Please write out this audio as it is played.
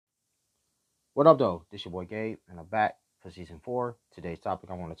What up, though? This your boy Gabe, and I'm back for season 4. Today's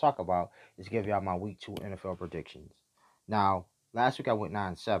topic I want to talk about is give y'all my week 2 NFL predictions. Now, last week I went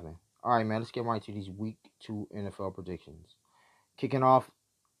 9-7. All right, man, let's get right to these week 2 NFL predictions. Kicking off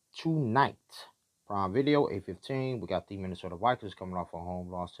tonight, Prime Video, 8:15. We got the Minnesota Vikings coming off a home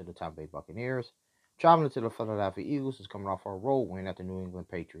loss to the Tampa Bay Buccaneers. Traveling to the Philadelphia Eagles is coming off a road win at the New England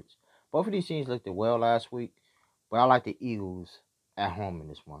Patriots. Both of these teams looked well last week, but I like the Eagles at home in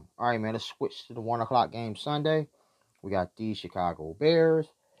this one. All right, man, let's switch to the 1 o'clock game Sunday. We got the Chicago Bears,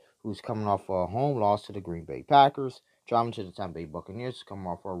 who's coming off a home loss to the Green Bay Packers. Traveling to the Tampa Bay Buccaneers, coming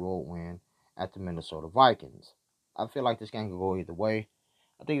off a road win at the Minnesota Vikings. I feel like this game could go either way.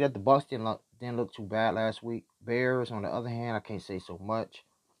 I think that the Bucs didn't look too bad last week. Bears, on the other hand, I can't say so much.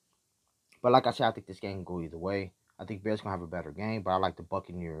 But like I said, I think this game can go either way. I think Bears going to have a better game, but I like the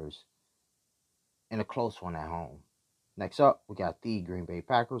Buccaneers in a close one at home. Next up, we got the Green Bay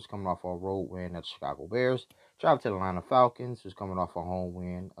Packers coming off a road win at the Chicago Bears. Travel to the Atlanta Falcons, who's coming off a home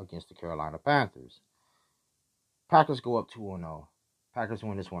win against the Carolina Panthers. Packers go up 2-0. Packers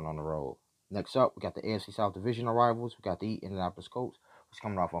win this one on the road. Next up, we got the AFC South Divisional rivals. We got the Indianapolis Colts, who's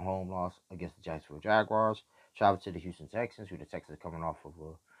coming off a home loss against the Jacksonville Jaguars. Travel to the Houston Texans, who the Texans coming off of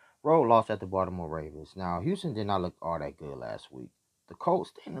a road loss at the Baltimore Ravens. Now, Houston did not look all that good last week. The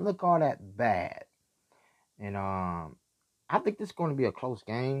Colts didn't look all that bad. And I think this is going to be a close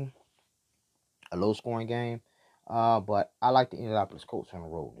game, a low-scoring game. But I like the Indianapolis Colts on the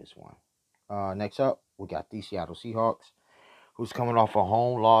road in this one. Next up, we got the Seattle Seahawks, who's coming off a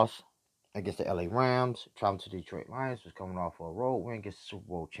home loss against the LA Rams. Traveling to the Detroit Lions, who's coming off a road win against the Super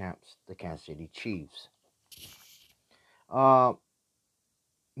Bowl champs, the Kansas City Chiefs. Uh,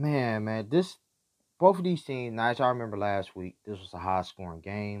 man, both of these teams. Now, as I remember last week, this was a high-scoring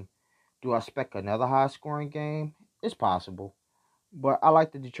game. Do I expect another high-scoring game? It's possible. But I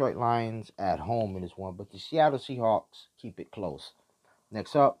like the Detroit Lions at home in this one. But the Seattle Seahawks keep it close.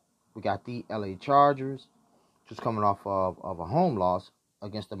 Next up, we got the LA Chargers, who's coming off of a home loss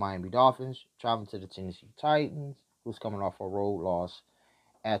against the Miami Dolphins. Traveling to the Tennessee Titans, who's coming off a road loss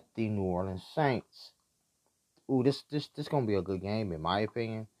at the New Orleans Saints. Ooh, this going to be a good game, in my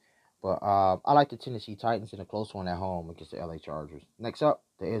opinion. But I like the Tennessee Titans in a close one at home against the LA Chargers. Next up,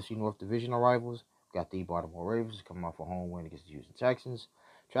 the AFC North Divisional rivals. Got the Baltimore Ravens coming off a home win against the Houston Texans.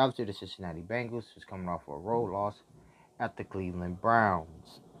 Travel to the Cincinnati Bengals, who's coming off a road loss at the Cleveland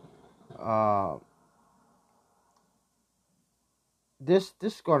Browns. This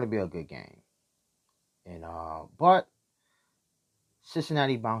is going to be a good game, and but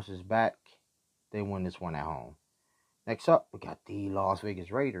Cincinnati bounces back. They win this one at home. Next up, we got the Las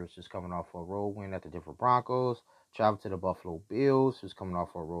Vegas Raiders, who's coming off a road win at the Denver Broncos. Travel to the Buffalo Bills, who's coming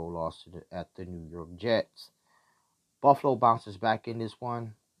off a road loss at the New York Jets. Buffalo bounces back in this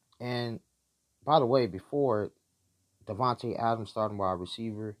one. And by the way, before Davante Adams, starting wide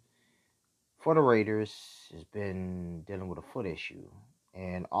receiver for the Raiders, has been dealing with a foot issue.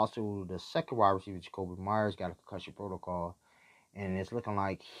 And also the second wide receiver, Jacoby Myers, got a concussion protocol. And it's looking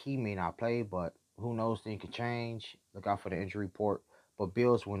like he may not play, but who knows, things could change. Look out for the injury report. But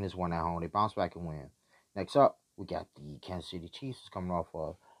Bills win this one at home. They bounce back and win. Next up, we got the Kansas City Chiefs coming off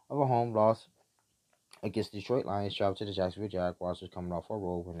of a home loss against the Detroit Lions. Travel to the Jacksonville Jaguars, coming off a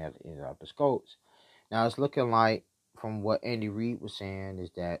road win at the Indianapolis Colts. Now, it's looking like, from what Andy Reid was saying, is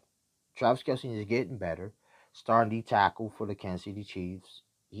that Travis Kelce is getting better, starting the tackle for the Kansas City Chiefs.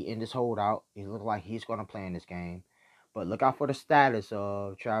 He in this holdout. It looks like he's going to play in this game. But look out for the status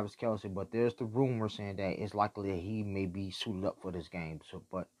of Travis Kelce. But there's the rumor saying that it's likely that he may be suited up for this game. So,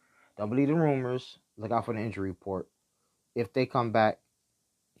 but don't believe the rumors. Look out for the injury report. If they come back,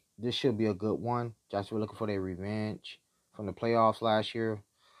 this should be a good one. Jacksonville looking for their revenge from the playoffs last year.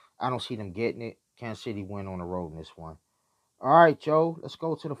 I don't see them getting it. Kansas City win on the road in this one. All right, Joe. Let's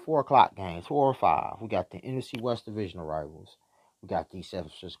go to the 4 o'clock games. 4 or 5. We got the NFC West divisional rivals. We got the San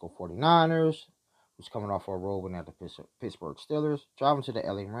Francisco 49ers, who's coming off for a road win at the Pittsburgh Steelers. Driving to the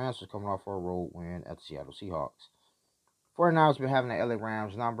LA Rams, who's coming off for a road win at the Seattle Seahawks. 49ers been having the LA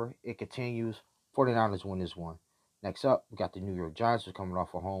Rams number. It continues. 49ers win this one. Next up, we got the New York Giants, who's coming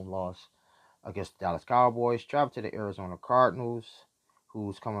off a home loss against the Dallas Cowboys. Travel to the Arizona Cardinals,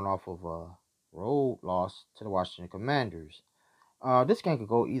 who's coming off of a road loss to the Washington Commanders. This game could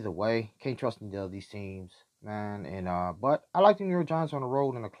go either way. Can't trust either of these teams, man. And but I like the New York Giants on the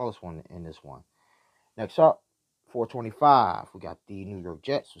road in a close one in this one. Next up, 425, we got the New York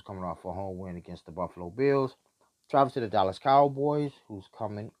Jets, who's coming off a home win against the Buffalo Bills. Travel to the Dallas Cowboys, who's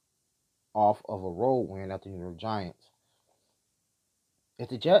coming off of a road win at the New York Giants. Is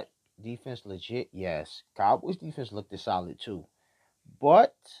the Jet defense legit? Yes. Cowboys defense looked solid too.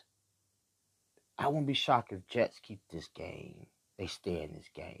 But I wouldn't be shocked if Jets keep this game. They stay in this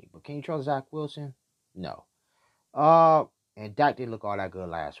game. But can you trust Zach Wilson? No. And Dak didn't look all that good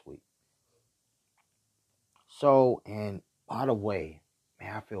last week. So, and by the way,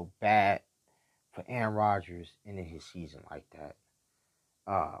 man, I feel bad for Aaron Rodgers ending his season like that.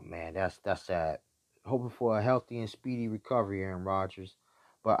 Man, that's sad. Hoping for a healthy and speedy recovery, Aaron Rodgers.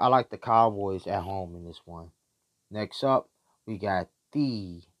 But I like the Cowboys at home in this one. Next up, we got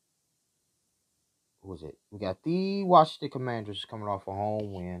the Washington Commanders coming off a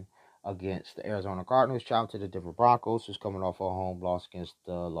home win against the Arizona Cardinals. Traveling to the Denver Broncos, who's coming off a home loss against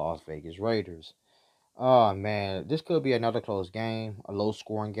the Las Vegas Raiders. Oh man, this could be another close game, a low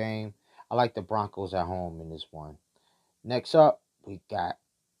scoring game. I like the Broncos at home in this one. Next up, we got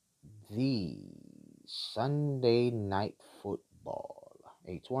the Sunday Night Football.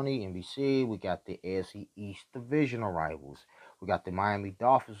 8:20 NBC. We got the AFC East divisional rivals. We got the Miami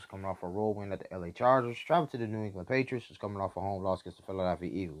Dolphins coming off a road win at the LA Chargers. Travel to the New England Patriots, who's coming off a home loss against the Philadelphia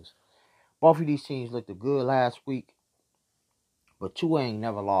Eagles. Both of these teams looked good last week, but Tua ain't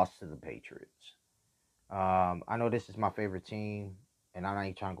never lost to the Patriots. I know this is my favorite team, and I'm not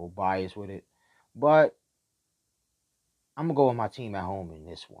even trying to go biased with it, but I'm going to go with my team at home in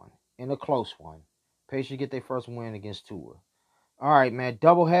this one, in a close one. Patriots get their first win against Tua. All right, man,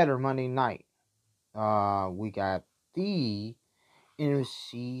 doubleheader Monday night. We got the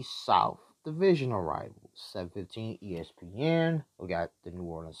NFC South divisional rivals, 7:15 ESPN. We got the New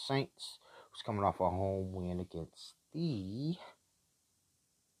Orleans Saints, who's coming off a home win against the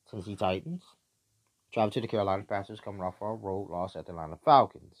Tennessee Titans. Travel to the Carolina Panthers, coming off a road loss at the Atlanta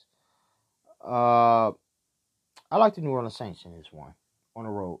Falcons. I like the New Orleans Saints in this one. On the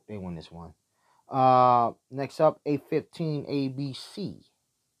road, they win this one. Next up, 8:15 ABC.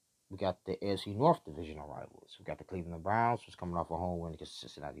 We got the AFC North divisional rivals. We got the Cleveland Browns, who's coming off a home win against the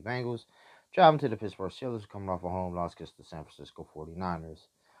Cincinnati Bengals. Traveling to the Pittsburgh Steelers, coming off a home loss against the San Francisco 49ers.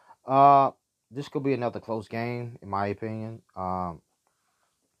 This could be another close game, in my opinion.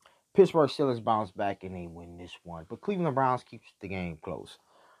 Pittsburgh Steelers bounce back and they win this one. But Cleveland Browns keeps the game close.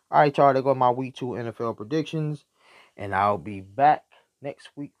 All right, y'all, there go my Week 2 NFL predictions. And I'll be back next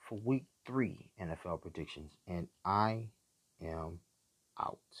week for Week 3 NFL predictions. And I am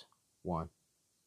out. 1.